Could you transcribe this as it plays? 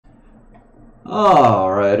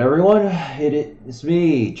All right, everyone. It's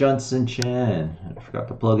me, Junson Chan. I forgot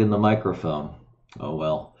to plug in the microphone. Oh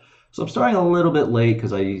well. So I'm starting a little bit late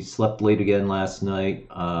because I slept late again last night.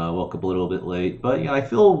 Woke up a little bit late, but I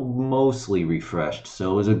feel mostly refreshed.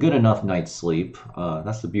 So it was a good enough night's sleep.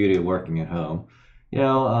 That's the beauty of working at home.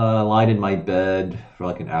 Lied in my bed for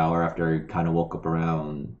like an hour after I kind of woke up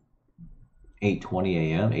around 8:20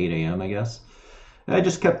 a.m., 8 a.m. I guess. And I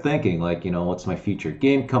just kept thinking, like, what's my future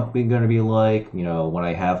game company going to be like? When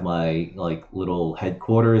I have my like little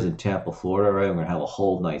headquarters in Tampa, Florida, right? I'm going to have a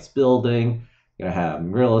whole nice building. Going to have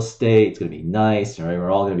real estate. It's going to be nice, right?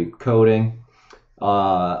 We're all going to be coding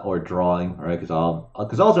or drawing, right? Because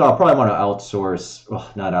also I'll probably want to outsource, well,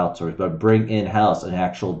 not outsource, but bring in house an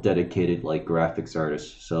actual dedicated like graphics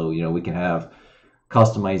artist. So we can have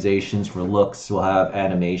customizations for looks. We'll have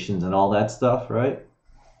animations and all that stuff, right?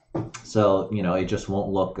 So, it just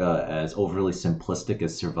won't look as overly simplistic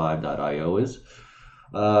as Survive.io is.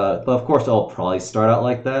 But of course, I'll probably start out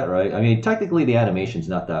like that, right? I mean, technically, the animation's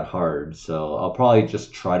not that hard, so I'll probably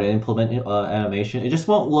just try to implement animation. It just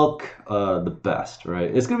won't look the best,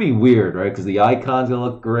 right? It's going to be weird, right? Because the icon's going to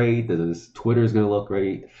look great, Twitter's going to look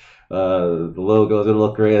great, the logo's going to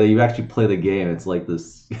look great. You actually play the game, it's like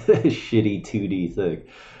this shitty 2D thing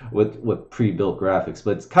with pre-built graphics,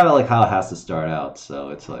 but it's kind of like how it has to start out. So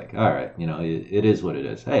it's like, all right, it is what it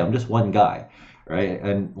is. Hey, I'm just one guy, right?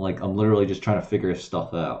 And like I'm literally just trying to figure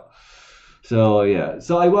stuff out. So yeah,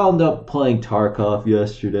 so I wound up playing Tarkov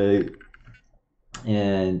yesterday,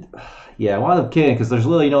 and yeah, I wound up kidding because there's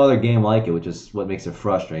literally no other game like it, which is what makes it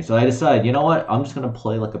frustrating. So I decided, you know what, I'm just gonna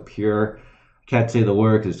play like a pure, can't say the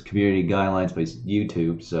word because community guidelines based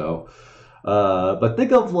YouTube. So, but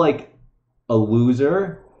think of like a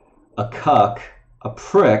loser, a cuck, a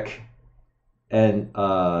prick, and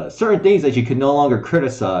certain things that you can no longer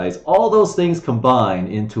criticize. All those things combine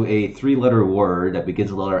into a three-letter word that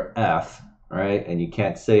begins with the letter F, right? And you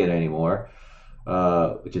can't say it anymore,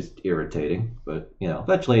 which is irritating. But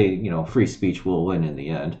eventually, free speech will win in the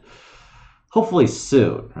end. Hopefully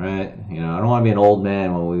soon, right? I don't want to be an old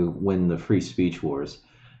man when we win the free speech wars.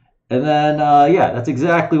 And then, yeah, that's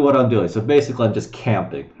exactly what I'm doing. So basically, I'm just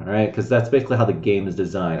camping, all right? Because that's basically how the game is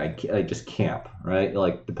designed. I just camp, right?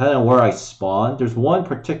 Like, depending on where I spawn, there's one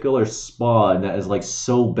particular spawn that is, like,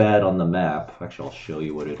 so bad on the map. Actually, I'll show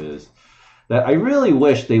you what it is. That I really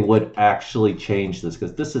wish they would actually change this,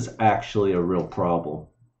 because this is actually a real problem.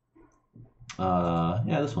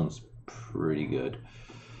 Yeah, this one's pretty good.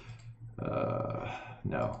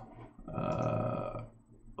 No.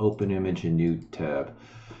 Open image in new tab.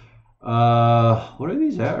 What are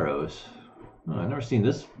these arrows? Oh, I've never seen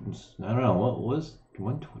this. I don't know. What was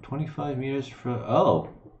 25 meters from? Oh,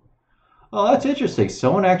 that's interesting.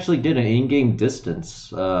 Someone actually did an in-game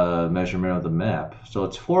distance measurement of the map. So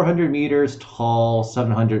it's 400 meters tall,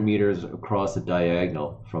 700 meters across the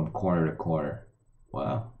diagonal from corner to corner.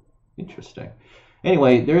 Wow, interesting.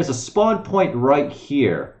 Anyway, there's a spawn point right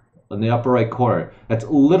here in the upper right corner. That's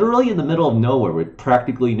literally in the middle of nowhere with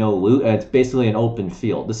practically no loot, and it's basically an open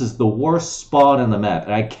field. This is the worst spawn on the map,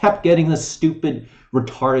 and I kept getting this stupid,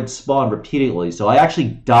 retarded spawn repeatedly, so I actually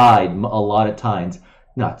died a lot of times,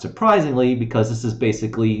 not surprisingly, because this is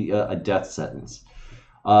basically a death sentence.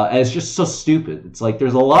 And it's just so stupid. It's like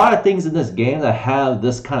there's a lot of things in this game that have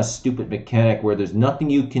this kind of stupid mechanic where there's nothing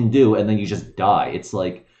you can do, and then you just die. It's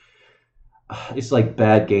like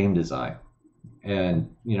bad game design. And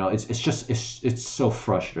it's so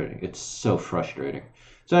frustrating. It's so frustrating.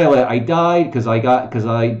 So anyway, I died because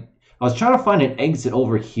I was trying to find an exit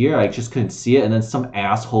over here. I just couldn't see it, and then some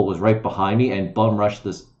asshole was right behind me and bum rushed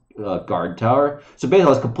this guard tower. So basically,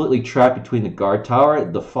 I was completely trapped between the guard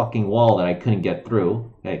tower, the fucking wall that I couldn't get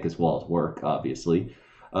through. Hey, because walls work, obviously.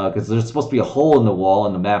 Because there's supposed to be a hole in the wall,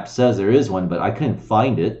 and the map says there is one, but I couldn't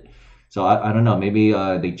find it. So I don't know, maybe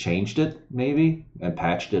they changed it, maybe, and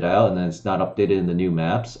patched it out, and then it's not updated in the new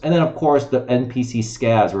maps. And then, of course, the NPC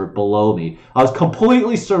scavs were below me. I was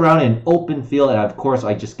completely surrounded in open field, and of course,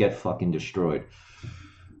 I just get fucking destroyed.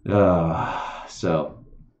 So,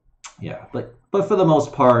 yeah. But for the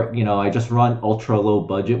most part, I just run ultra low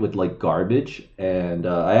budget with, like, garbage, and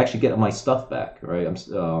I actually get my stuff back, right?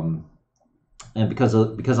 And because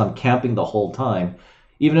I'm camping the whole time,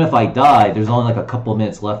 even if I die, there's only like a couple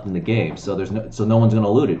minutes left in the game, so no one's gonna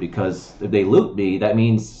loot it, because if they loot me, that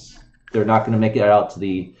means they're not gonna make it out to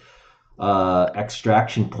the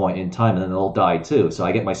extraction point in time, and then they'll die too. So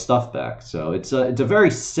I get my stuff back. So it's a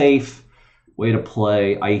very safe way to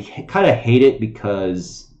play. I kind of hate it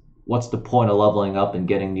because what's the point of leveling up and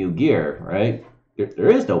getting new gear, right?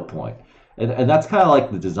 There is no point, and that's kind of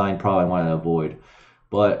like the design problem I want to avoid.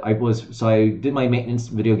 But I did my maintenance,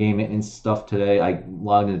 video game maintenance stuff today. I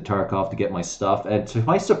logged into Tarkov to get my stuff, and to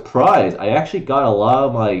my surprise, I actually got a lot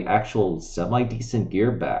of my actual semi-decent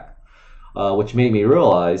gear back, which made me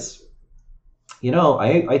realize,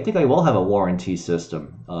 I think I will have a warranty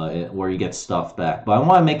system where you get stuff back, but I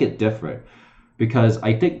want to make it different because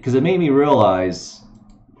it made me realize,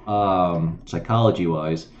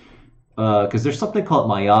 psychology-wise, because there's something called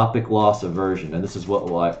myopic loss aversion, and this is what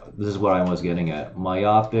I was getting at.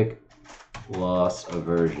 Myopic loss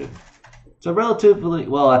aversion. So relatively,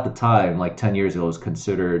 well, at the time, like 10 years ago, it was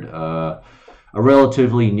considered a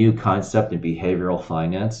relatively new concept in behavioral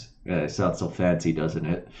finance. Yeah, it sounds so fancy, doesn't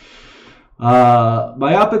it?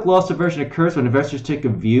 Myopic loss aversion occurs when investors take a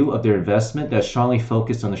view of their investment that's strongly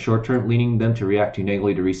focused on the short term, leading them to react too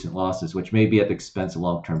negatively to recent losses, which may be at the expense of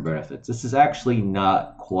long-term benefits. This is actually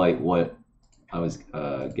not quite what I was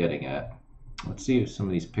getting at. Let's see if some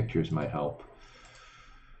of these pictures might help.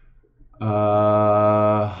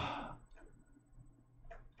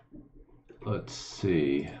 Let's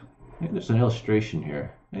see. Maybe there's an illustration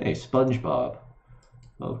here. Hey, SpongeBob.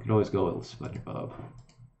 Well, we could always go with SpongeBob.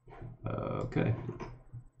 Okay.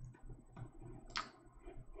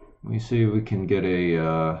 Let me see if we can get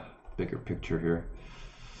a bigger picture here.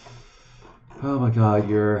 Oh my God,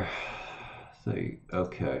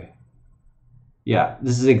 okay. Yeah,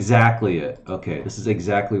 this is exactly it. Okay, this is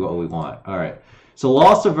exactly what we want. All right. So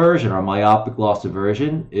loss aversion, or myopic loss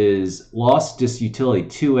aversion, is loss disutility.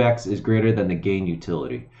 2x is greater than the gain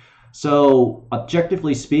utility. So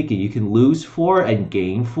objectively speaking, you can lose 4 and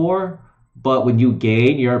gain 4. But when you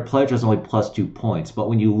gain, your pledge is only plus 2 points. But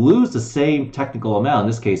when you lose the same technical amount, in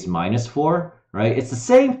this case minus 4, right? It's the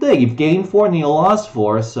same thing. You've gained 4 and you lost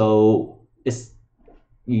 4, so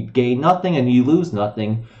you gain nothing and you lose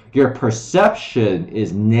nothing. Your perception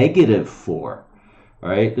is negative 4,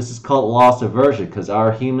 right? This is called loss aversion because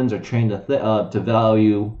our humans are trained to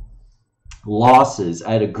value losses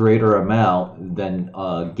at a greater amount than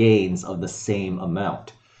gains of the same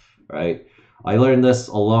amount, right? I learned this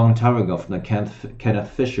a long time ago from the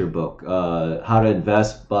Kenneth Fisher book, How to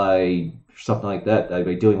Invest by something like that,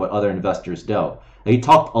 by doing what other investors don't. And he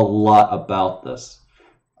talked a lot about this.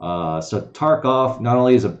 So Tarkov not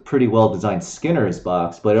only is a pretty well-designed Skinner's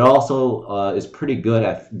box, but it also is pretty good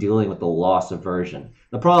at dealing with the loss aversion.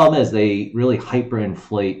 The problem is they really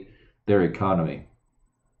hyperinflate their economy.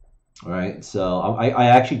 All right, so I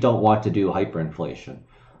actually don't want to do hyperinflation.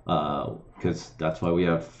 Because that's why we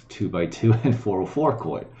have 2x2 and 404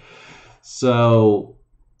 coin. So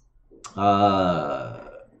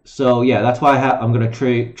yeah, that's why I'm gonna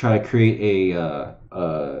try to create a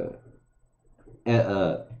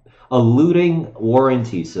looting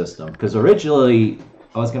warranty system. Because originally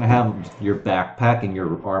I was gonna have your backpack and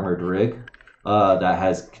your armored rig that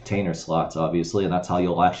has container slots, obviously, and that's how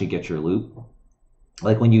you'll actually get your loot.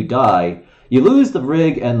 Like when you die, you lose the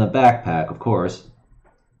rig and the backpack, of course.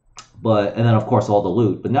 And then of course all the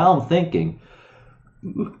loot. But now I'm thinking,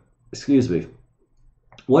 excuse me,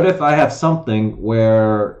 what if I have something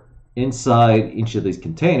where inside each of these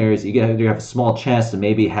containers you have a small chance to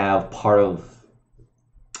maybe have part of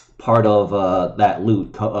that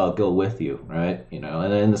loot go with you, right? And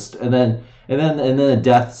then the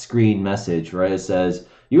death screen message, right? It says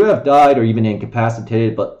you have died or even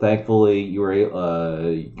incapacitated, but thankfully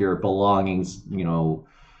your belongings,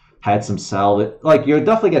 had some salvage. Like you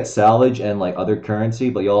definitely get salvage and like other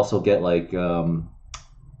currency, but you also get like I don't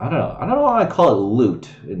know why I call it loot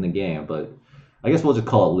in the game, but I guess we'll just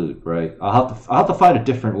call it loot, right? I'll have to find a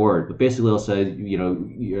different word, but basically it'll say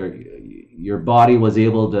your body was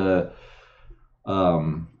able to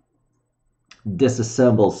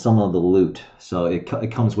disassemble some of the loot, so it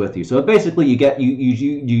comes with you. So basically you get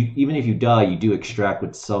you even if you die, you do extract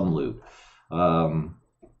with some loot.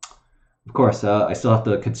 Of course, I still have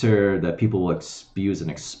to consider that people will abuse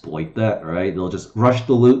and exploit that, right? They'll just rush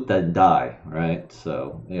the loot, then die, right?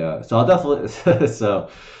 So, yeah. So I'll definitely,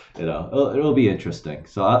 it'll be interesting.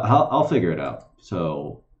 So I'll figure it out.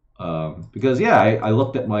 So, because, yeah, I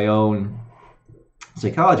looked at my own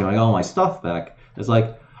psychology when I got all my stuff back. It's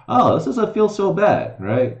like, oh, this doesn't feel so bad,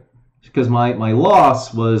 right? Because my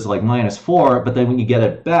loss was like -4, but then when you get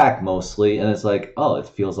it back mostly, and it's like, oh, it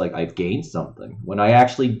feels like I've gained something when I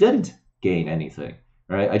actually didn't gain anything,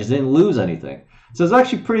 right? I just didn't lose anything. So it's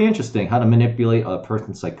actually pretty interesting how to manipulate a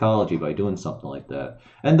person's psychology by doing something like that,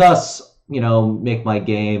 and thus, make my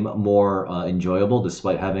game more enjoyable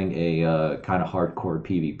despite having a kind of hardcore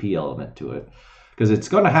PvP element to it, because it's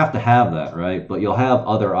going to have that, right? But you'll have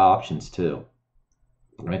other options too,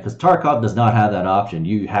 right? Because Tarkov does not have that option.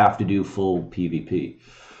 You have to do full PvP.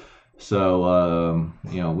 So,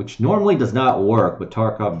 you know, which normally does not work, but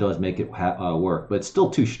Tarkov does make it work. But it's still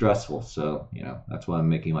too stressful. So, you know, that's why I'm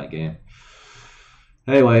making my game.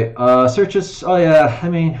 Anyway, searches. Oh yeah, I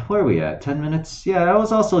mean, where are we at? 10 minutes? Yeah, I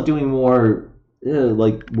was also doing more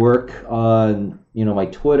like work on, you know, my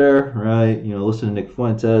Twitter, right? You know, listen to Nick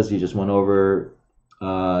Fuentes. He just went over,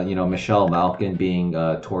 you know, Michelle Malkin being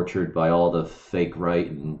tortured by all the fake right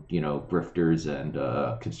and, you know, grifters and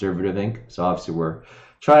conservative Inc. So obviously we're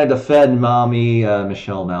trying to defend mommy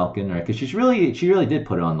Michelle Malkin, right? Because she really did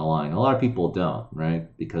put it on the line. A lot of people don't, right?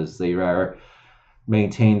 Because they are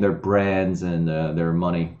maintain their brands and their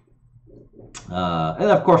money. And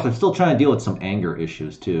of course, I'm still trying to deal with some anger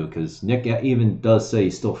issues too, because Nick even does say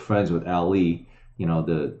he's still friends with Ali, you know,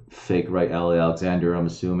 the fake right Ali Alexander, I'm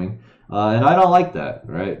assuming. And I don't like that,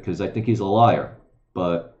 right? Because I think he's a liar.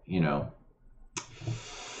 But, you know,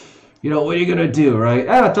 what are you going to do, right?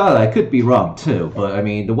 And I thought I could be wrong too. But, I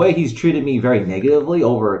mean, the way he's treated me very negatively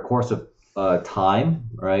over a course of time,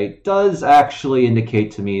 right, does actually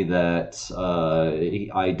indicate to me that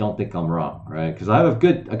I don't think I'm wrong, right?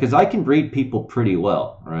 Because I can read people pretty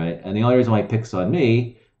well, right? And the only reason why he picks on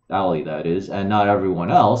me, Ali that is, and not everyone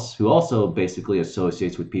else, who also basically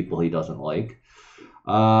associates with people he doesn't like,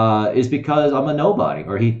 is because I'm a nobody,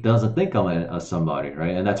 or he doesn't think I'm a somebody,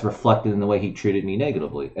 right? And that's reflected in the way he treated me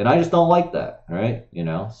negatively, and I just don't like that, right? You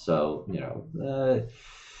know, so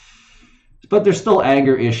but there's still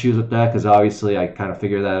anger issues with that, because obviously I kind of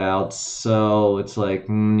figured that out. So it's like,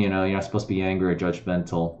 you know, you're not supposed to be angry or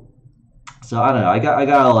judgmental. So I don't know. I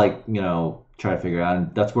gotta like, you know, try to figure it out.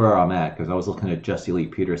 And that's where I'm at, because I was looking at Jesse Lee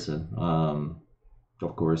Peterson,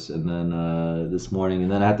 of course, and then this morning,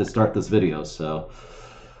 and then I had to start this video. So,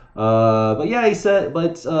 but yeah, he said.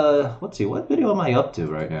 But let's see, what video am I up to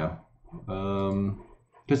right now?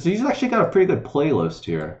 Because he's actually got a pretty good playlist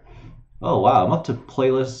here. Oh wow, I'm up to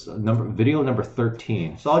playlist video number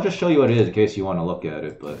 13. So I'll just show you what it is in case you want to look at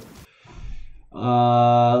it. But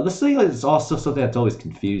this thing is also something that's always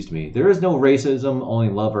confused me. There is no racism, only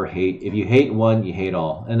love or hate. If you hate one, you hate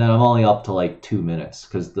all. And then I'm only up to like 2 minutes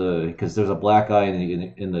because there's a black guy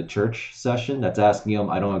in the church session that's asking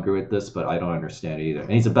him, I don't agree with this, but I don't understand it either.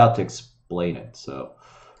 And he's about to explain it. So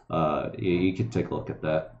you can take a look at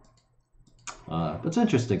that. But it's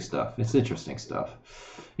interesting stuff. It's interesting stuff.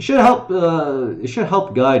 It should help. It should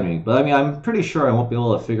help guide me. But I mean, I'm pretty sure I won't be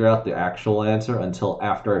able to figure out the actual answer until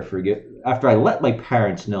after I let my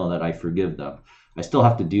parents know that I forgive them. I still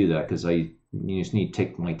have to do that because you just need to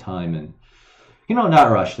take my time and, you know, not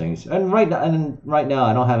rush things. And right now,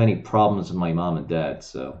 I don't have any problems with my mom and dad.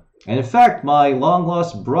 So, and in fact, my long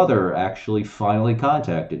lost brother actually finally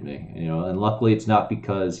contacted me. You know, and luckily it's not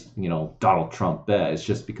because, you know, Donald Trump bad. It's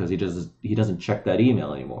just because he doesn't check that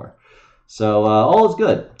email anymore. So all is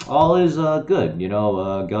good. All is good. You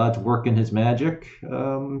know, God's working His magic.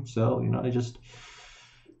 So you know, I just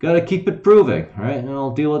gotta keep it proving, right? And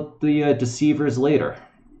I'll deal with the deceivers later.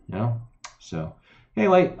 You know. So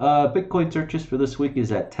anyway, Bitcoin searches for this week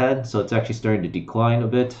is at 10, so it's actually starting to decline a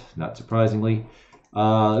bit, not surprisingly.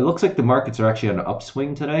 It looks like the markets are actually on an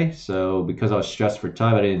upswing today. So because I was stressed for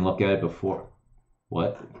time, I didn't look at it before.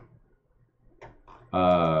 What?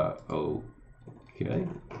 Okay.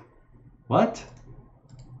 What?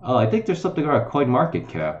 Oh, I think there's something around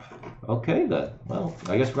CoinMarketCap. Okay, then. Well,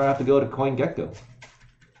 I guess we're going to have to go to CoinGecko.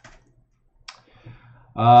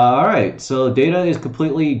 All right, so data is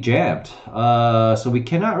completely jammed. So we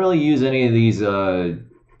cannot really use any of these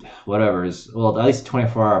whatever's, well, at least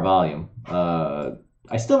 24-hour volume.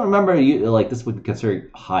 I still remember, like, this would be considered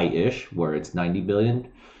high-ish, where it's 90 billion.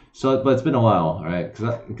 So, but it's been a while, right?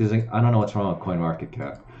 Because I don't know what's wrong with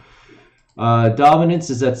CoinMarketCap. Dominance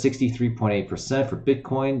is at 63.8% for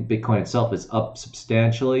Bitcoin. Bitcoin itself is up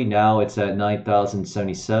substantially. Now it's at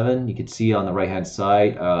 9,077. You can see on the right-hand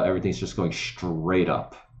side, everything's just going straight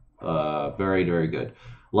up. Very, very good.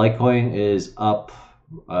 Litecoin is up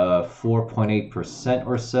 4.8%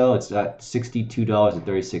 or so. It's at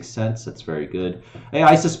 $62.36. That's very good. Hey,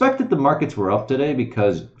 I suspected the markets were up today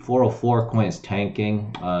because 404 coin is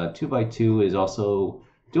tanking. 2x2 is also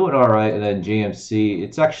doing all right, and then GMC,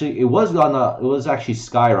 it was actually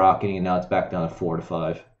skyrocketing, and now it's back down to 4 to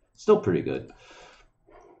 5. Still pretty good.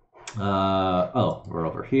 Oh, we're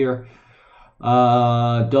over here.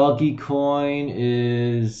 Dogecoin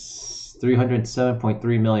is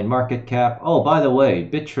 307.3 million market cap. Oh, by the way,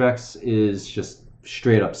 Bittrex is just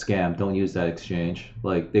straight up scam. Don't use that exchange.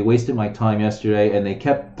 Like, they wasted my time yesterday, and they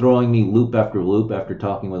kept throwing me loop after loop after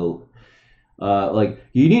talking with like,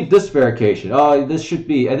 you need this verification. Oh, this should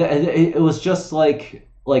be, and it was just like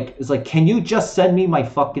it's like, can you just send me my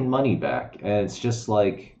fucking money back? And it's just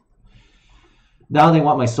like, Now they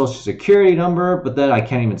want my social security number, but then I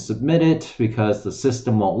can't even submit it because the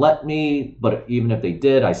system won't let me. But even if they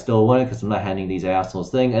did, I still wouldn't because I'm not handing these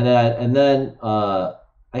assholes thing. And then I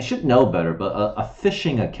should know better, but a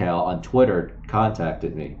phishing account on Twitter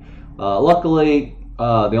contacted me. Luckily,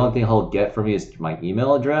 the only thing he'll get from me is my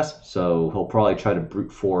email address, so he'll probably try to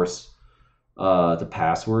brute force the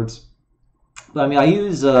passwords. But I mean, I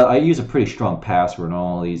use a pretty strong password on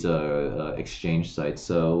all these exchange sites,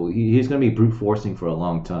 so he's going to be brute forcing for a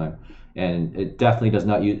long time, and it definitely does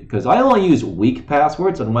not use, because I only use weak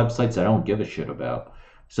passwords on websites I don't give a shit about.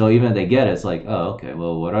 So even if they get it, it's like, oh, okay,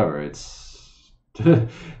 well, whatever. It's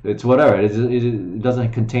whatever. It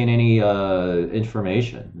doesn't contain any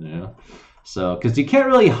information, you know. So, because you can't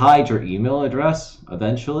really hide your email address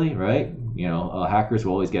eventually, right? You know, hackers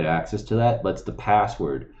will always get access to that, but it's the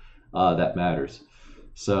password that matters.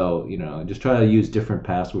 So, you know, just try to use different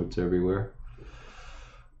passwords everywhere.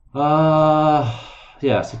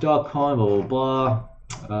 Yeah, so Dogecoin, blah,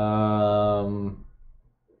 blah,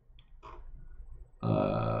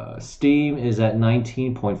 blah. Steam is at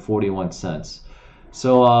 19.41 cents.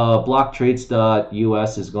 So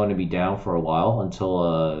blocktrades.us is going to be down for a while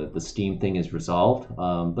until the Steam thing is resolved.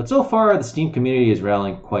 But so far, the Steam community is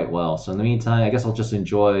rallying quite well. So in the meantime, I guess I'll just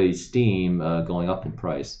enjoy Steam going up in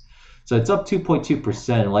price. So it's up 2.2%,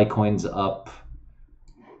 Litecoin's up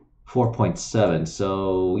 4.7%.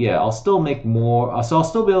 So yeah, I'll still make more. So I'll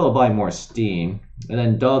still be able to buy more Steam. And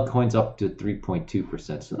then Dogecoin's up to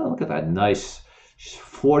 3.2%. So look at that nice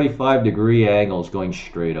 45-degree angles going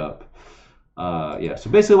straight up. Yeah, so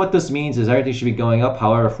basically what this means is everything should be going up.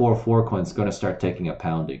 However, 404 coin is going to start taking a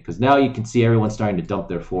pounding, because now you can see everyone's starting to dump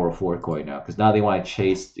their 404 coin now, because now they want to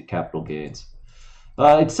chase the capital gains.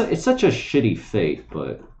 It's such a shitty fate,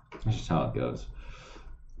 but that's just how it goes.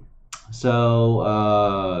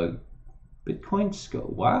 So Bitcoin's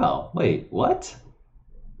go. Wow, wait, what?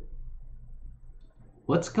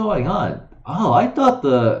 What's going on? Oh, I thought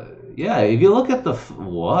yeah, if you look at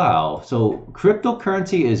wow, so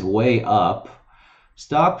cryptocurrency is way up.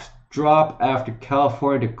 Stocks drop after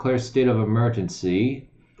California declares state of emergency.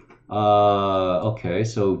 Okay,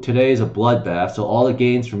 so today is a bloodbath. So all the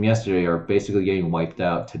gains from yesterday are basically getting wiped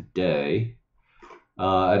out today.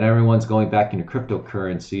 And everyone's going back into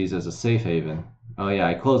cryptocurrencies as a safe haven. Oh yeah,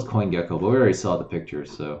 I closed CoinGecko, but we already saw the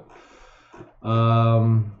pictures, so.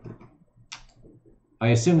 I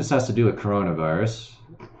assume this has to do with coronavirus.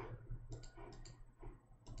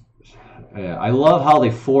 Yeah, I love how they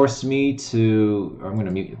force me to. I'm going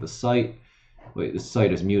to mute the site. Wait, this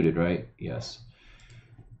site is muted, right? Yes.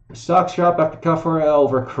 Stocks drop after California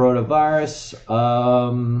over coronavirus.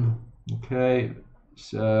 Okay.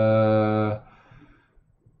 So,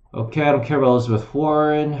 okay, I don't care about Elizabeth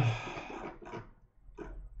Warren.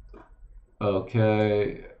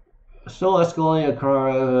 Okay. Still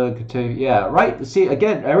escalating. Yeah, right. See,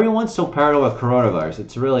 again, everyone's so paranoid about coronavirus.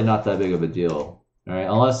 It's really not that big of a deal. All right,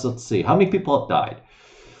 unless, let's see, how many people have died?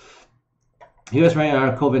 U.S. ranking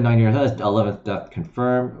out of COVID-19 has 11th death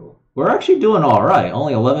confirmed. We're actually doing all right.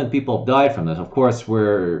 Only 11 people have died from this. Of course,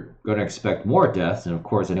 we're going to expect more deaths, and of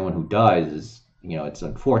course, anyone who dies is, you know, it's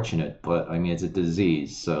unfortunate, but I mean, it's a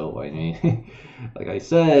disease. So, I mean, like I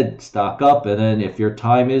said, stock up, and then if your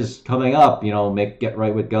time is coming up, you know, get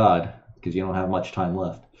right with God, because you don't have much time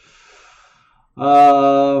left.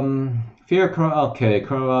 Fear of corona. Okay,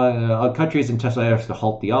 corona. Countries and test efforts to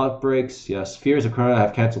halt the outbreaks. Yes, fears of corona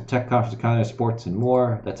have canceled tech conferences, economy, sports, and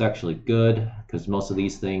more. That's actually good, because most of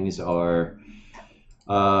these things are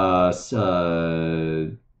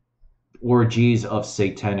orgies of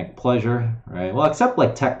satanic pleasure, right? Well, except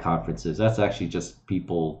like tech conferences. That's actually just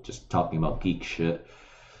people just talking about geek shit.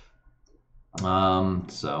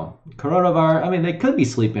 So coronavirus. I mean, they could be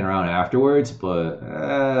sleeping around afterwards, but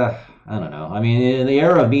I don't know. I mean, in the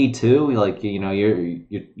era of Me Too, like, you know,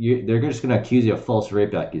 they're just gonna accuse you of false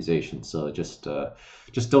rape accusations. So just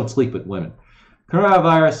don't sleep with women.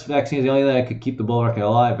 Coronavirus vaccine is the only thing that could keep the bull market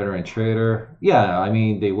alive. Veteran trader. Yeah, I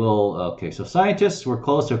mean, they will. Okay, so scientists were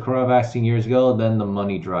close to a corona vaccine years ago. Then the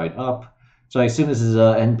money dried up. So I assume this is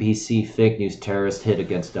a NPC fake news terrorist hit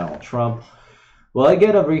against Donald Trump. Will I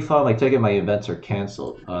get a refund? I take it my events are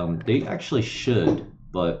canceled. They actually should,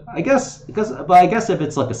 but I guess if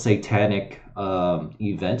it's like a satanic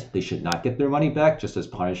event, they should not get their money back just as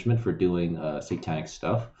punishment for doing satanic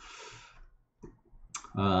stuff.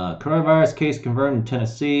 Coronavirus case confirmed in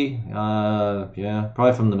Tennessee. Yeah,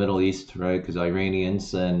 probably from the Middle East, right? Because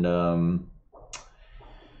Iranians and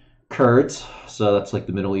Kurds, so that's like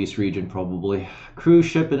the Middle East region probably. Cruise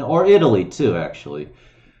ship or Italy too, actually.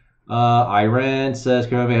 Iran says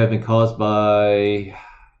corona may have been caused by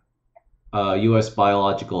U.S.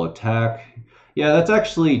 biological attack. Yeah, that's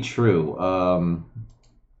actually true.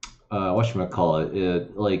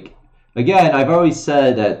 Whatchamacallit? Like, again, I've always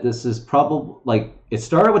said that this is probably, like, it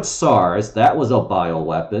started with SARS. That was a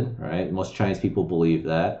bioweapon, right? Most Chinese people believe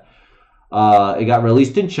that. It got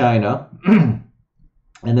released in China.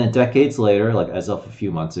 And then decades later, like as of a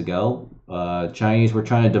few months ago, Chinese were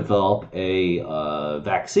trying to develop a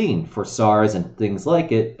vaccine for SARS and things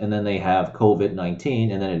like it. And then they have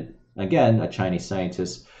COVID-19. And then, again, a Chinese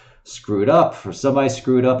scientist screwed up, or somebody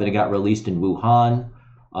screwed up, and it got released in Wuhan.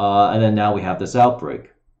 And then now we have this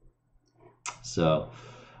outbreak. So,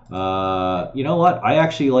 you know what? I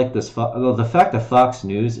actually like this. The fact that Fox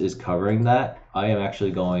News is covering that, I am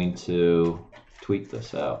actually going to tweet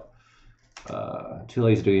this out. Too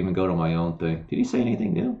lazy to even go to my own thing. Did he say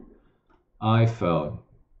anything new? iPhone.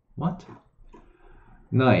 What?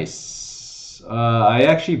 Nice. I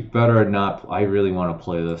actually better not. I really want to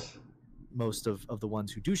play this. Most of the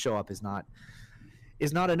ones who do show up is not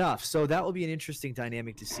enough. So that will be an interesting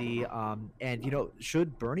dynamic to see. And, you know,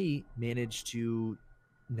 should Bernie manage to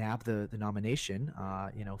nab the nomination,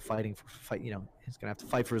 you know, you know, he's going to have to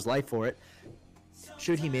fight for his life for it.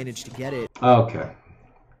 Should he manage to get it? Okay.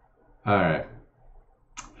 All right.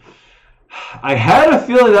 I had a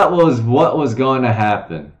feeling that was what was going to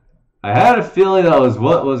happen.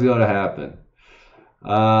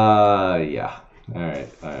 Yeah. All right.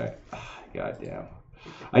 Goddamn.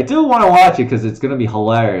 I do want to watch it because it's going to be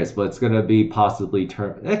hilarious, but it's going to be possibly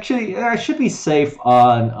Actually, I should be safe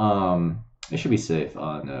on.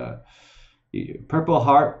 Purple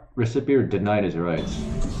Heart recipient denied his rights.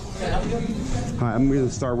 Hi, I'm going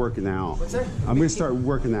to start working out. What's that? I'm going to start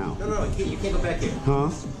working out. No, you can't go back here. Huh?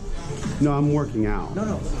 No, I'm working out.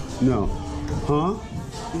 No. No. Huh?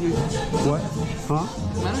 What? Huh?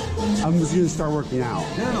 What's the matter? I'm just going to start working out.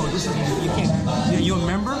 No, this is, you can't. You a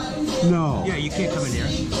member? No. Yeah, you can't come in here.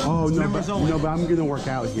 Oh, it's no, members only. No, but I'm going to work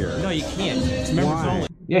out here. No, you can't. It's members Why? only.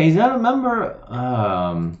 Yeah, he's not a member.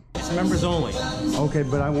 It's members only. Okay,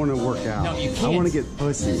 but I want to work out. No, you can't. I want to get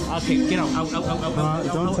pussy. Okay, get out.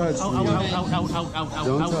 Don't touch me.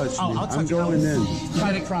 Don't touch me. I'm going in.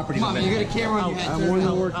 Private property. Come on, you got a camera on your head. I want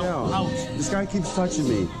to work out. This guy keeps touching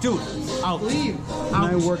me. Dude, out. Leave. Can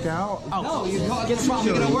I work out? No, you get the problem.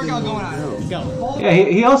 You got a workout going on. Go. Yeah,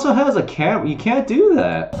 he also has a camera. You can't do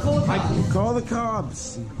that. Call the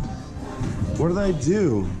cops. What did I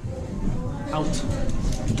do? Out.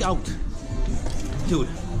 Dude.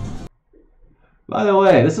 By the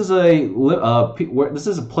way, this is a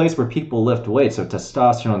place where people lift weights, so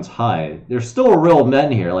testosterone's high. There's still real men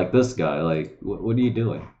here, like this guy. Like, what are you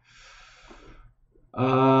doing?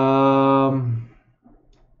 I'm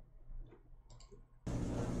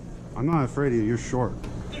not afraid of you. You're short.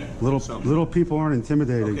 Little people aren't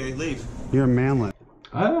intimidating. Okay, leave. You're a manlet.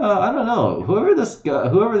 I don't know. Whoever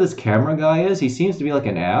this camera guy is, he seems to be like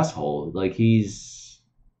an asshole. Like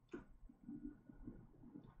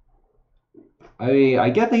I mean, I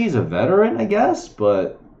get that he's a veteran, I guess,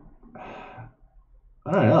 but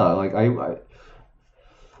I don't know. Like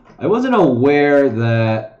I wasn't aware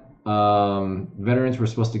that veterans were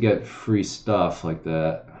supposed to get free stuff like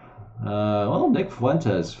that. Well, Nick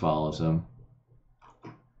Fuentes follows him.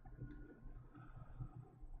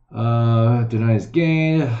 Denies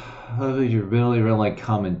gain. Your ability to run like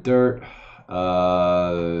common dirt.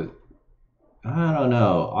 I don't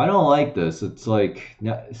know. I don't like this. It's like,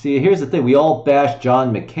 see, here's the thing. We all bashed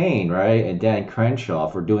John McCain, right? And Dan Crenshaw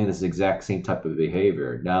for doing this exact same type of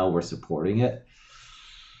behavior. Now we're supporting it.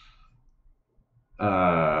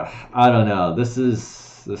 I don't know.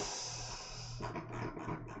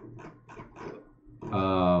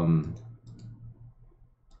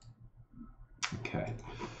 Okay.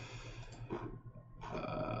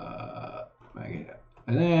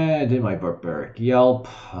 And then I did my barbaric Yelp.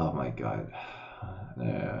 Oh my god.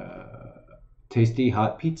 Tasty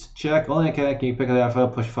hot pizza check. Only can you pick that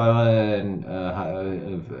up? Push 5 and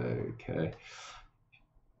okay.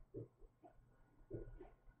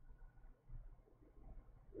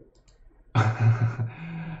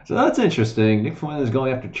 So that's interesting. Nick Fuentes is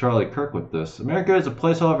going after Charlie Kirk with this. America is a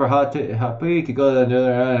place, however, hot P could go to the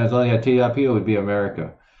other end. As long as you had TP, it would be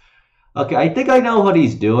America. Okay, I think I know what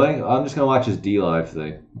he's doing. I'm just gonna watch his D-Live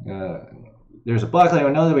thing. There's a black line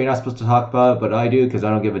I know that we're not supposed to talk about it, but I do because I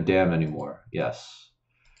don't give a damn anymore. Yes.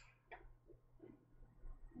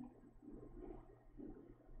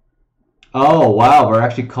 Oh, wow, we're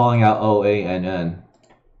actually calling out OANN.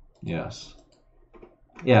 Yes.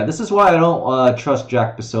 Yeah, this is why I don't trust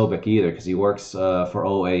Jack Posobiec either, because he works for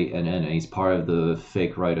OANN, and he's part of the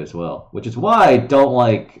fake right as well. Which is why I don't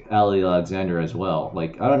like Ali Alexander as well.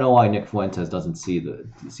 Like, I don't know why Nick Fuentes doesn't see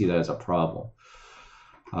that as a problem.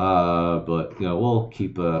 But we'll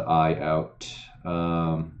keep an eye out.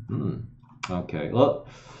 Okay. Well.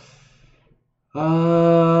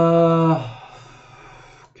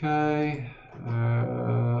 Okay.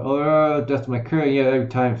 That's my career. Yeah, every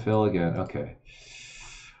time fail again. Okay.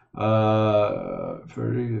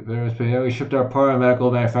 We shipped our part of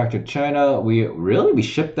medical manufactured China. We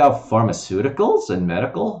shipped out pharmaceuticals and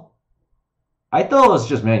medical? I thought it was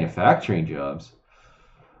just manufacturing jobs.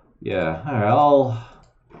 Yeah,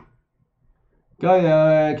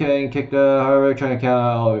 alright, okay, kick the hardware trying to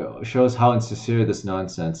count shows how insincere this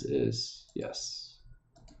nonsense is. Yes.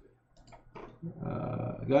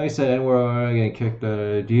 Guy said, and we're gonna kick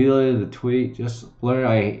the dealer, the tweet. Just learn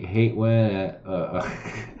I hate when.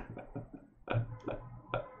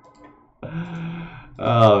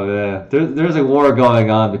 Oh man, there's a war going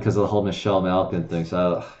on because of the whole Michelle Malkin thing.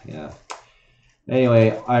 So yeah.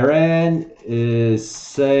 Anyway, Iran is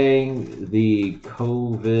saying the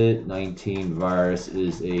COVID-19 virus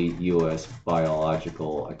is a U.S.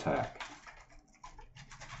 biological attack.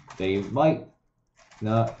 They might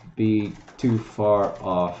not be too far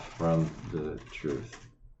off from the truth.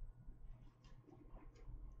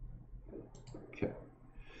 Okay.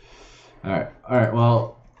 All right.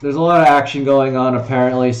 Well, there's a lot of action going on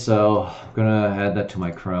apparently, so I'm gonna add that to my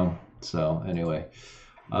Chrome. So anyway.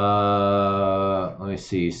 Let me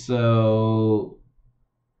see. So,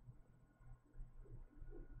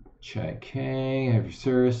 checking every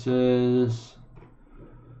services.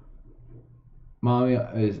 Mommy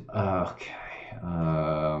is okay.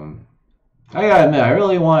 I gotta admit, I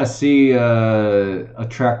really want to see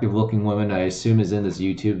attractive-looking women. I assume is in this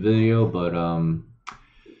YouTube video, but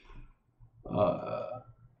all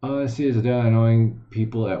I see is annoying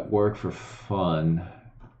people at work for fun.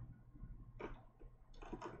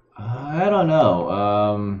 I don't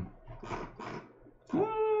know.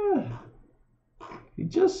 He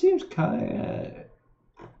just seems kind of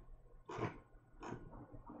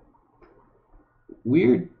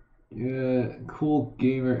weird. Cool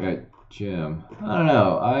gamer at gym. I don't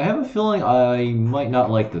know. I have a feeling I might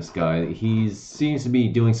not like this guy. He seems to be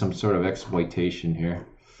doing some sort of exploitation here.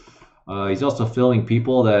 He's also filming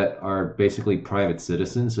people that are basically private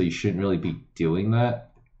citizens, so you shouldn't really be doing that.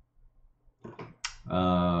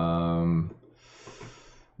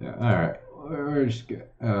 Yeah, alright. We're just good.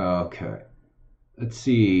 Okay. Let's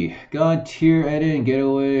see. God tier edit and get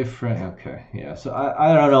away from. Okay, yeah. So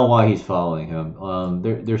I don't know why he's following him.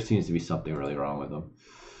 There seems to be something really wrong with him.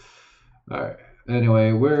 Alright.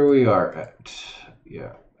 Anyway, where we are at.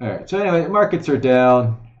 Yeah. Alright. So anyway, the markets are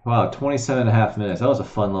down. Wow, 27.5 minutes. That was a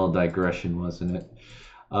fun little digression, wasn't it?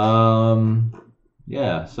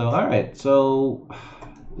 Yeah. So alright. So.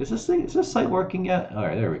 Is this site working yet? All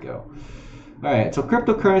right, there we go. All right, so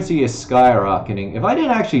cryptocurrency is skyrocketing. If I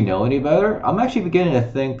didn't actually know any better, I'm actually beginning to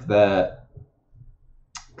think that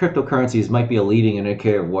cryptocurrencies might be a leading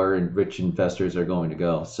indicator of where rich investors are going to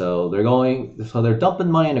go. So they're dumping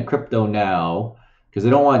money into crypto now because they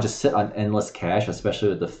don't want to just sit on endless cash, especially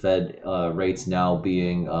with the Fed rates now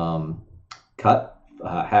being cut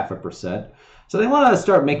 0.5%. So they want to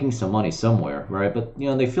start making some money somewhere, right? But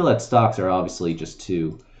they feel that stocks are obviously just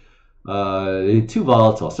too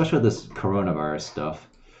volatile, especially with this coronavirus stuff.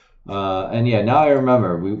 And yeah, now I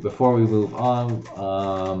remember. Before we move on,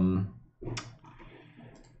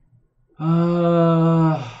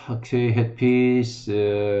 okay, hit piece.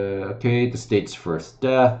 Okay, the state's first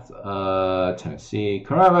death. Tennessee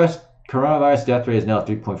coronavirus death rate is now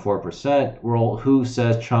 3.4%. World WHO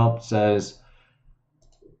says Trump says.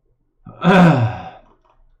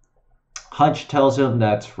 Hunch tells him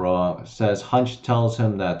that's wrong. Says Hunch tells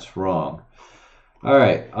him that's wrong. All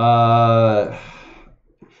right.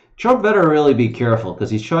 Trump better really be careful because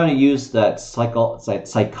he's trying to use that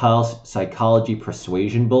psychology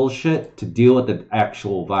persuasion bullshit to deal with the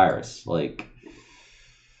actual virus. Like,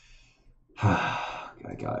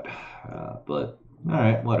 God. But all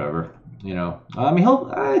right, whatever. It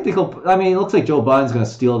looks like Joe Biden's going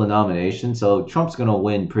to steal the nomination, so Trump's going to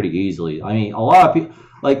win pretty easily. I mean, a lot of people,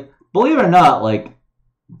 believe it or not,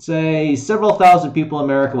 say several thousand people in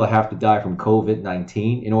America will have to die from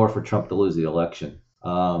COVID-19 in order for Trump to lose the election.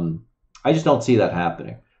 I just don't see that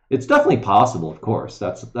happening. It's definitely possible, of course.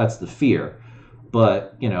 That's the fear.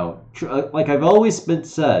 But, like I've always been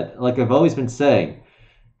saying,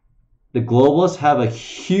 the globalists have a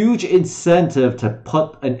huge incentive to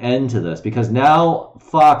put an end to this because now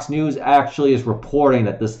Fox News actually is reporting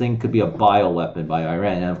that this thing could be a bioweapon by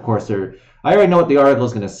Iran. And of course, I already know what the article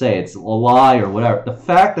is going to say. It's a lie or whatever. The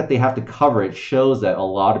fact that they have to cover it shows that a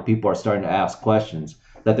lot of people are starting to ask questions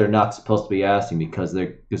that they're not supposed to be asking because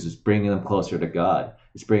this is bringing them closer to God.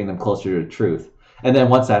 It's bringing them closer to the truth. And then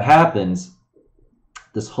once that happens,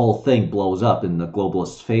 this whole thing blows up in the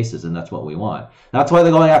globalists' faces, and that's what we want. That's why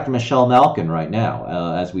they're going after Michelle Malkin right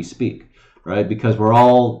now, as we speak, right? Because we're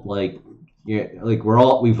all like, yeah, like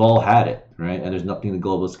we've all had it, right? And there's nothing the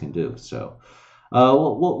globalists can do. So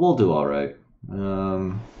we'll do all right.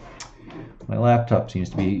 My laptop seems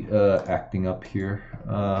to be acting up here.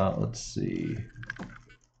 Let's see.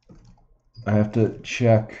 I have to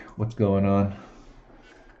check what's going on.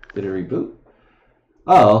 Did it reboot?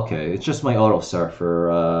 Oh, okay. It's just my auto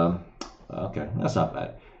surfer. Okay, that's not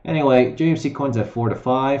bad. Anyway, JMC coins at 4 to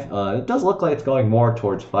 5. It does look like it's going more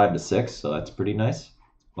towards 5 to 6, so that's pretty nice.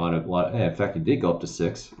 In fact, it did go up to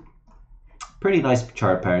 6. Pretty nice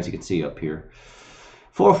chart patterns you can see up here.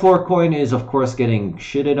 404 coin is, of course, getting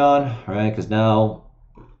shitted on, right? Because now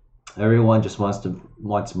everyone just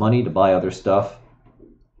wants money to buy other stuff.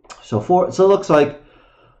 So it looks like,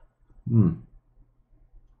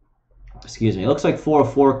 excuse me, it looks like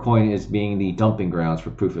 404 coin is being the dumping grounds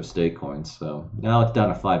for proof of stake coins. So now it's down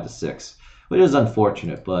to 5 to 6, which is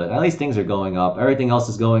unfortunate, but at least things are going up. Everything else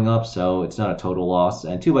is going up, so it's not a total loss.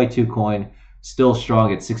 And 2x2 coin still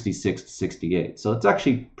strong at 66 to 68. So it's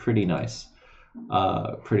actually pretty nice.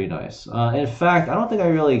 Pretty nice. In fact, I don't think I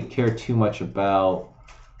really care too much about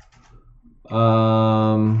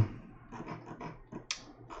from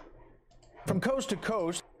coast to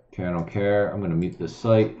coast. Okay, I don't care. I'm going to mute this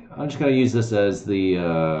site. I'm just going to use this as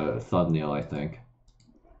the thumbnail, I think.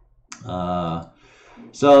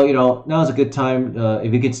 So, you know, now's a good time.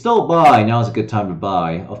 If you can still buy, now's a good time to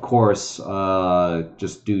buy. Of course,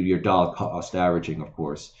 just do your dollar cost averaging, of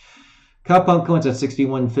course. Compound coins at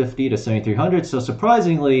 6150 to 7300. So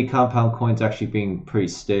surprisingly, compound coins actually being pretty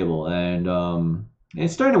stable. And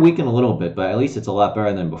it's starting to weaken a little bit, but at least it's a lot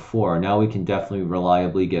better than before. Now we can definitely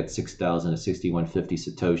reliably get 6,000 to 6,150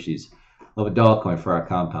 Satoshis of a Dogecoin for our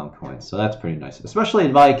compound coins. So that's pretty nice, especially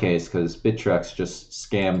in my case, because Bittrex just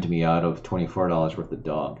scammed me out of $24 worth of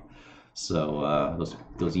Dog. So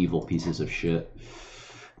those evil pieces of shit.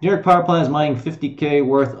 New York power plant is mining 50K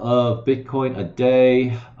worth of Bitcoin a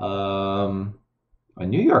day. A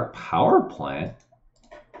New York power plant?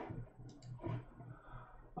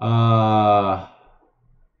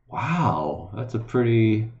 Wow, that's a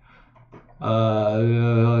pretty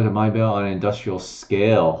mine bill on an industrial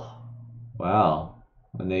scale. Wow,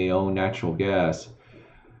 and they own natural gas.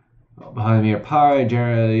 Behind me are power,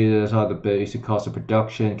 generally that's all the basic cost of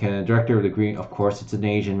production. Can director of the green, of course it's an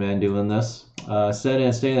Asian man doing this. Said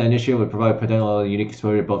and stated that initiative would provide potential unique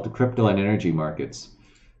exposure to both the crypto and energy markets.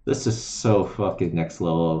 This is so fucking next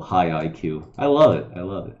level high IQ. I love it. I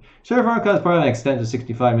love it. Server farm costs probably an extent to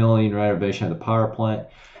 65 million renovation of the power plant.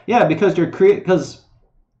 Yeah, because because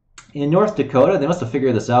in North Dakota, they must have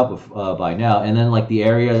figured this out by now. And then like the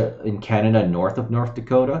area in Canada north of North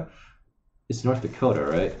Dakota, it's North Dakota,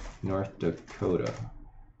 right? North Dakota.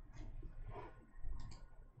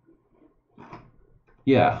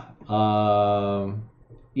 Yeah.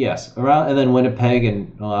 Yes, around, and then Winnipeg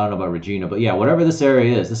and, well, I don't know about Regina, but yeah, whatever this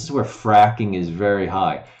area is, this is where fracking is very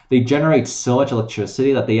high. They generate so much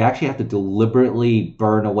electricity that they actually have to deliberately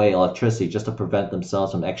burn away electricity just to prevent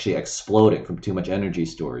themselves from actually exploding from too much energy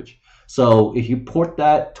storage. So if you port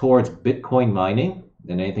that towards Bitcoin mining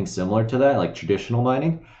and anything similar to that, like traditional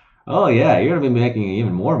mining, oh yeah, you're going to be making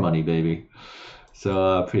even more money, baby.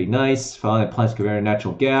 So pretty nice. Finally, plants converting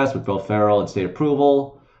natural gas with both federal and state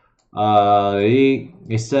approval.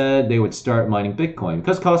 They said they would start mining Bitcoin.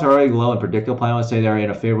 Because costs are already low and predictable, plan would say they are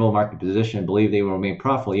in a favorable market position and believe they will remain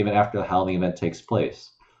profitable even after the halving event takes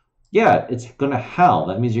place. Yeah, it's gonna halve.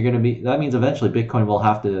 That means that means eventually Bitcoin will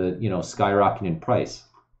have to, you know, skyrocket in price.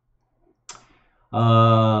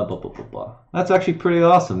 Blah, blah, blah, blah. That's actually pretty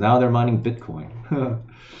awesome. Now they're mining Bitcoin.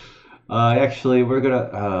 Actually, we're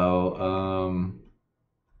gonna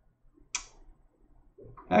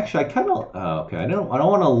actually, I kind of, okay, I don't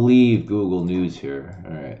want to leave Google News here.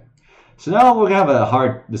 All right. So now we're going to have a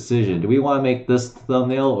hard decision. Do we want to make this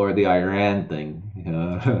thumbnail or the Iran thing?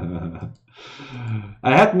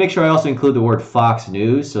 I have to make sure I also include the word Fox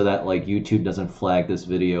News so that like YouTube doesn't flag this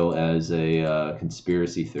video as a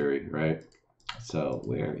conspiracy theory, right? So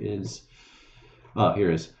where is, oh, here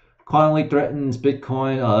it is. Quantum leap threatens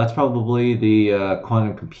Bitcoin. That's probably the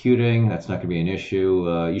quantum computing. That's not going to be an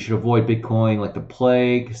issue. You should avoid Bitcoin like the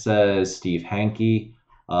plague, says Steve Hanke.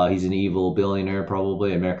 He's an evil billionaire,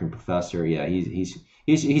 probably American professor. Yeah, he's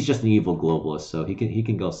just an evil globalist, so he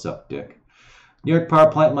can go suck dick. New York power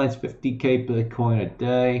plant mines 50K Bitcoin a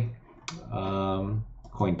day.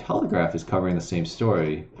 Cointelegraph is covering the same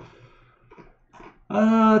story.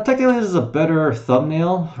 Technically, this is a better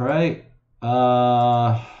thumbnail, right?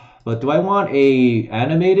 But do I want a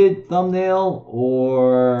animated thumbnail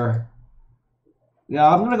or... Yeah,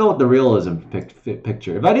 I'm going to go with the realism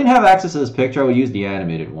picture. If I didn't have access to this picture, I would use the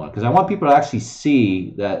animated one because I want people to actually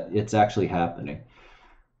see that it's actually happening.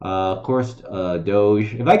 Of course,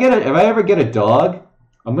 Doge. If I ever get a dog,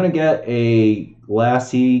 I'm going to get a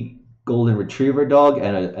Lassie Golden Retriever dog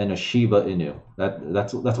and a Shiba Inu.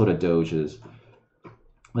 That's what a Doge is.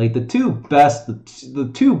 Like the two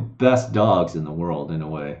best dogs in the world in a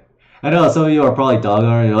way. I know some of you are probably dog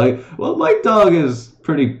owners. You're like, well, my dog is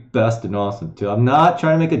pretty best and awesome too. I'm not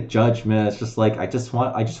trying to make a judgment. It's just like I just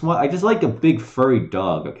like a big furry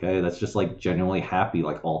dog. Okay, that's just like genuinely happy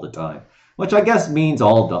like all the time. Which I guess means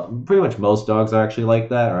pretty much most dogs are actually like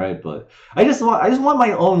that, all right? But I just want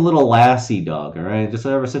my own little Lassie dog, all right? Just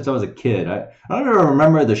ever since I was a kid. I don't even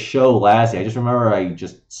remember the show Lassie. I just remember I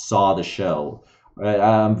just saw the show. Right?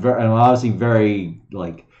 I'm obviously very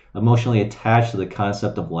like emotionally attached to the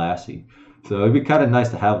concept of Lassie. So it'd be kind of nice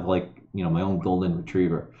to have like, you know, my own golden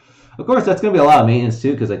retriever. Of course, that's going to be a lot of maintenance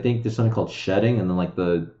too because I think there's something called shedding and then like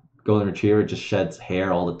the golden retriever just sheds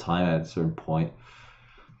hair all the time at a certain point.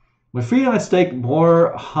 With freedom at stake,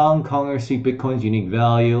 more Hong Kongers see Bitcoin's unique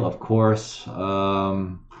value. Of course,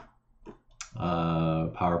 power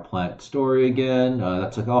plant story again.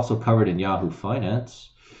 That's also covered in Yahoo Finance.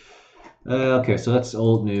 Okay, so that's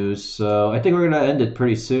old news. So I think we're going to end it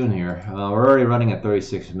pretty soon here. We're already running at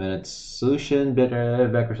 36 minutes. Solution,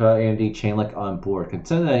 Microsoft, AMD, Chainlink on board.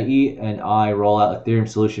 Consent that E and I roll out Ethereum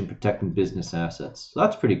solution protecting business assets. So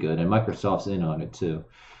that's pretty good, and Microsoft's in on it too.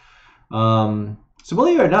 So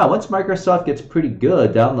believe it or not, once Microsoft gets pretty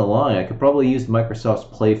good down the line, I could probably use Microsoft's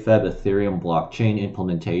PlayFab Ethereum blockchain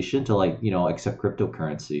implementation to like, you know, accept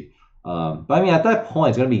cryptocurrency. But I mean, at that point,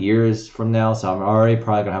 it's going to be years from now, so I'm already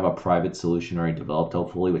probably going to have a private solution already developed,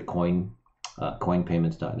 hopefully, with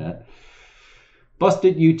coinpayments.net.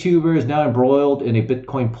 Busted YouTuber is now embroiled in a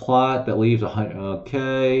Bitcoin plot that leaves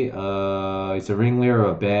okay. He's a ringleader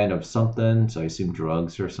of a band of something, so I assume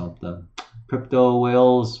drugs or something. Crypto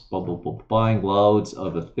whales, buying loads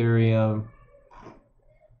of Ethereum.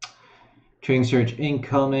 Trading surge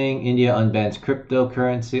incoming. India unbans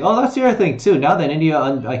cryptocurrency. Oh, that's the other thing too. Now that India,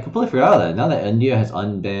 I completely forgot that. Now that India has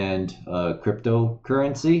unbanned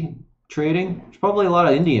cryptocurrency trading, there's probably a lot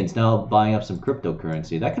of Indians now buying up some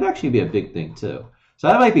cryptocurrency. That could actually be a big thing too. So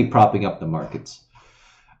that might be propping up the markets.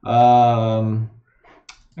 Actually,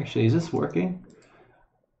 is this working?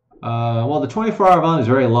 Well, the 24-hour volume is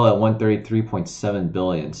very low at 133.7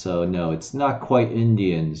 billion, so no, it's not quite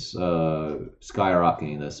Indians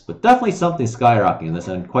skyrocketing this, but definitely something skyrocketing this,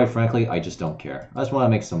 and quite frankly, I just don't care. I just want to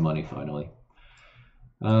make some money finally.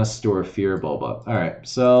 Store fear, boba. Alright,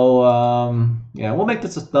 so, yeah, we'll make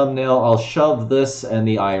this a thumbnail. I'll shove this and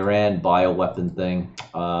the Iran bioweapon thing,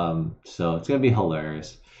 so it's going to be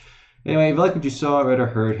hilarious. Anyway, if you like what you saw, read, or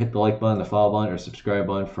heard, hit the like button, the follow button, or subscribe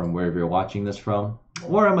button from wherever you're watching this from.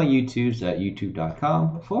 Or on my YouTubes at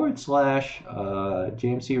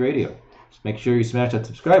youtube.com/JMC Radio. Just make sure you smash that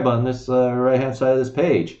subscribe button on this right-hand side of this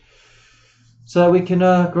page so that we can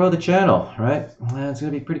grow the channel, right? And it's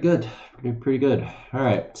going to be pretty good. Pretty good. All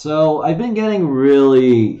right, so I've been getting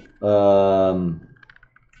really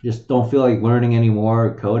just don't feel like learning any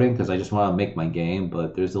more coding because I just want to make my game,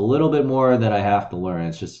 but there's a little bit more that I have to learn.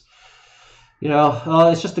 It's just... You know,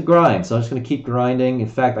 it's just a grind, so I'm just going to keep grinding. In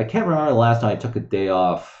fact, I can't remember the last time I took a day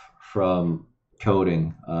off from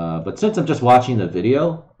coding. But since I'm just watching the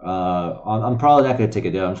video, I'm probably not going to take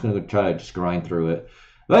a day. I'm just going to try to just grind through it.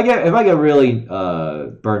 If I get really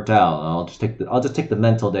burnt out, I'll just take the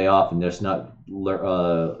mental day off and just not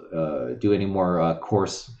do any more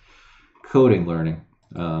course coding learning.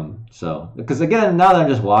 So because again, now that I'm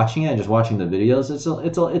just watching it and just watching the videos, it's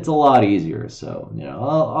a lot easier. So, you know,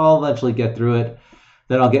 I'll eventually get through it.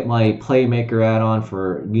 Then I'll get my Playmaker add-on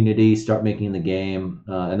for Unity, start making the game,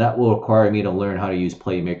 and that will require me to learn how to use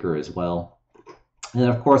Playmaker as well. And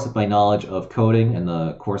of course, with my knowledge of coding and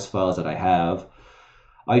the course files that I have,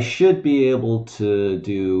 I should be able to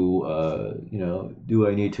do, you know, do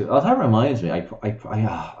what I need to. Oh, that reminds me, I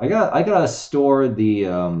gotta store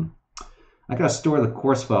the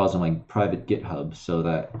course files on my private GitHub so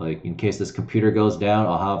that, like, in case this computer goes down,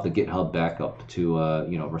 I'll have the GitHub backup to,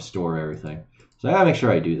 you know, restore everything. So I gotta make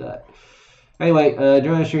sure I do that. Anyway,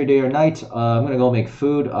 during your day or night, I'm gonna go make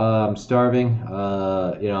food. I'm starving.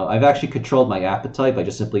 You know, I've actually controlled my appetite by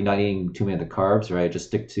just simply not eating too many of the carbs, right? I just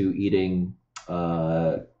stick to eating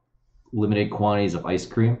limited quantities of ice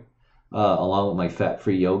cream. Along with my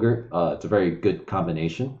fat-free yogurt. It's a very good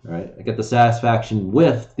combination, right? I get the satisfaction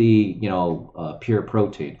with the, you know, pure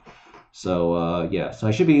protein. So, yeah, so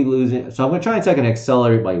I should be losing. So I'm going to try and see if I can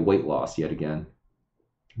accelerate my weight loss yet again.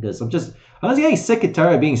 Because I'm just getting sick and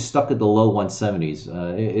tired of being stuck at the low 170s.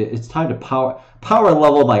 It's time to power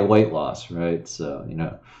level my weight loss, right? So, you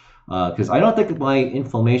know, because I don't think my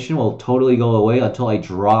inflammation will totally go away until I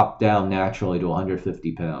drop down naturally to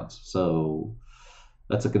 150 pounds. So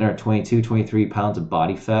that's like another 22, 23 pounds of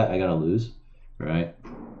body fat I gotta lose, right?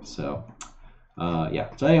 So, yeah.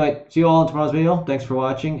 So anyway, see you all in tomorrow's video. Thanks for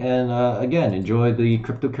watching, and again, enjoy the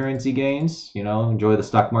cryptocurrency gains. You know, enjoy the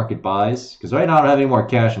stock market buys. Because right now I don't have any more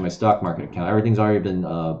cash in my stock market account. Everything's already been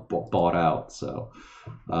bought out. So,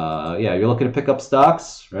 yeah, you're looking to pick up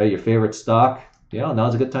stocks, right? Your favorite stock. You know,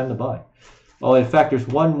 now's a good time to buy. Oh, in fact, there's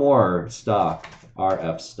one more stock,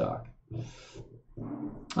 RF stock.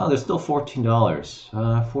 Oh, there's still $14.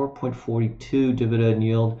 4.42 dividend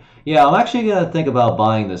yield. Yeah, I'm actually gonna think about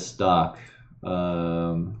buying this stock.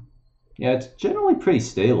 Yeah, it's generally pretty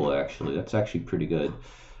stable, actually. That's actually pretty good.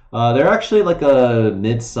 They're actually like a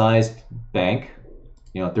mid-sized bank,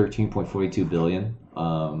 you know, 13.42 billion.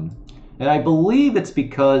 And I believe it's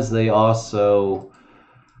because they also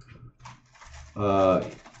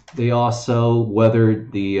weathered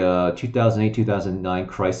the 2008-2009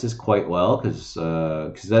 crisis quite well, because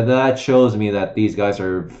that shows me that these guys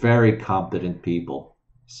are very competent people.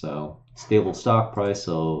 So stable stock price.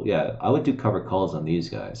 So yeah, I would do covered calls on these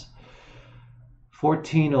guys.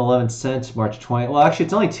 14.11 cents, March 20. Well, actually,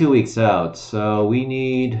 it's only 2 weeks out, so we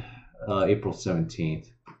need April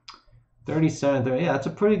 17th. 37. Yeah, that's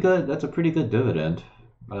a pretty good. That's a pretty good dividend.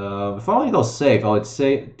 If I want to go safe, I would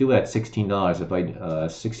say do it at $16. If I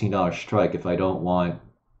 $16 strike, if I don't want.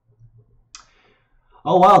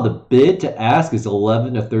 Oh wow, the bid to ask is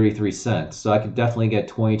 11 to 33 cents, so I could definitely get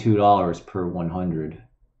 $22 per 100.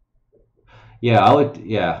 Yeah, I would.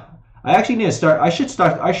 Yeah, I actually need to start. I should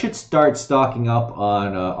start stocking up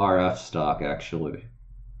on RF stock. Actually,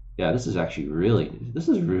 yeah, this is really good. This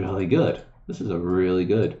is a really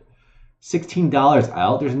good. $16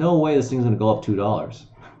 out. There's no way this thing's gonna go up $2.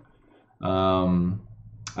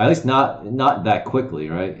 At least not that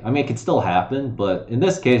quickly, right? I mean, it could still happen, but in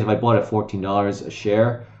this case, if I bought at $14 a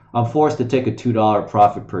share, I'm forced to take a $2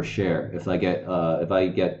 profit per share if I get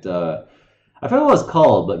I forget what it's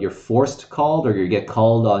called, but you're forced called, or you get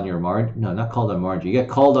called on your margin. No, not called on margin. You get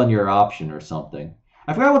called on your option or something.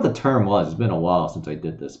 I forgot what the term was. It's been a while since I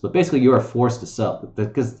did this, but basically you are forced to sell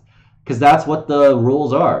because that's what the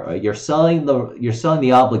rules are. Right? You're selling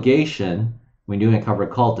the obligation when doing a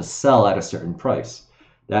covered call to sell at a certain price.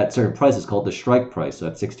 That certain price is called the strike price. So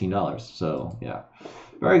that's $16. So yeah,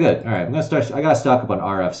 very good. All right, I'm gonna start. I gotta stock up on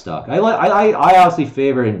RF stock. I obviously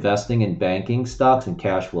favor investing in banking stocks and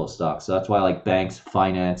cash flow stocks. So that's why I like banks,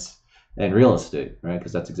 finance, and real estate, right?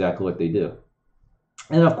 Because that's exactly what they do.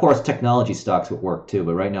 And of course, technology stocks would work too.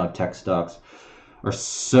 But right now, tech stocks are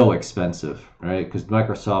so expensive, right? Because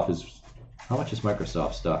Microsoft is, how much is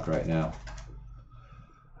Microsoft stock right now?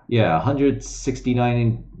 Yeah,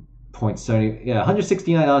 $169.70. Yeah,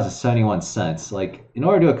 $169.71. Like, in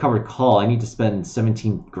order to do a covered call, I need to spend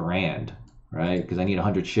 17 grand, right? Because I need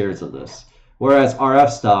 100 shares of this. Whereas RF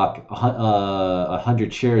stock,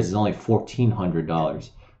 100 shares is only $1,400.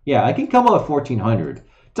 Yeah, I can come up with 1,400.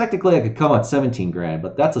 Technically, I could come up with 17 grand,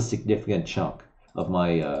 but that's a significant chunk of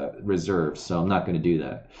my reserves, so I'm not going to do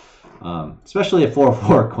that. Especially if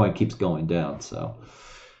 404 coin keeps going down. So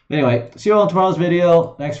anyway, see you all in tomorrow's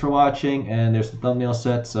video. Thanks for watching, and there's the thumbnail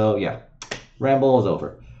set. So yeah, ramble is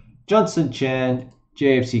over. Junson Chan,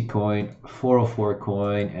 JFC coin, 404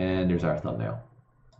 coin, and there's our thumbnail.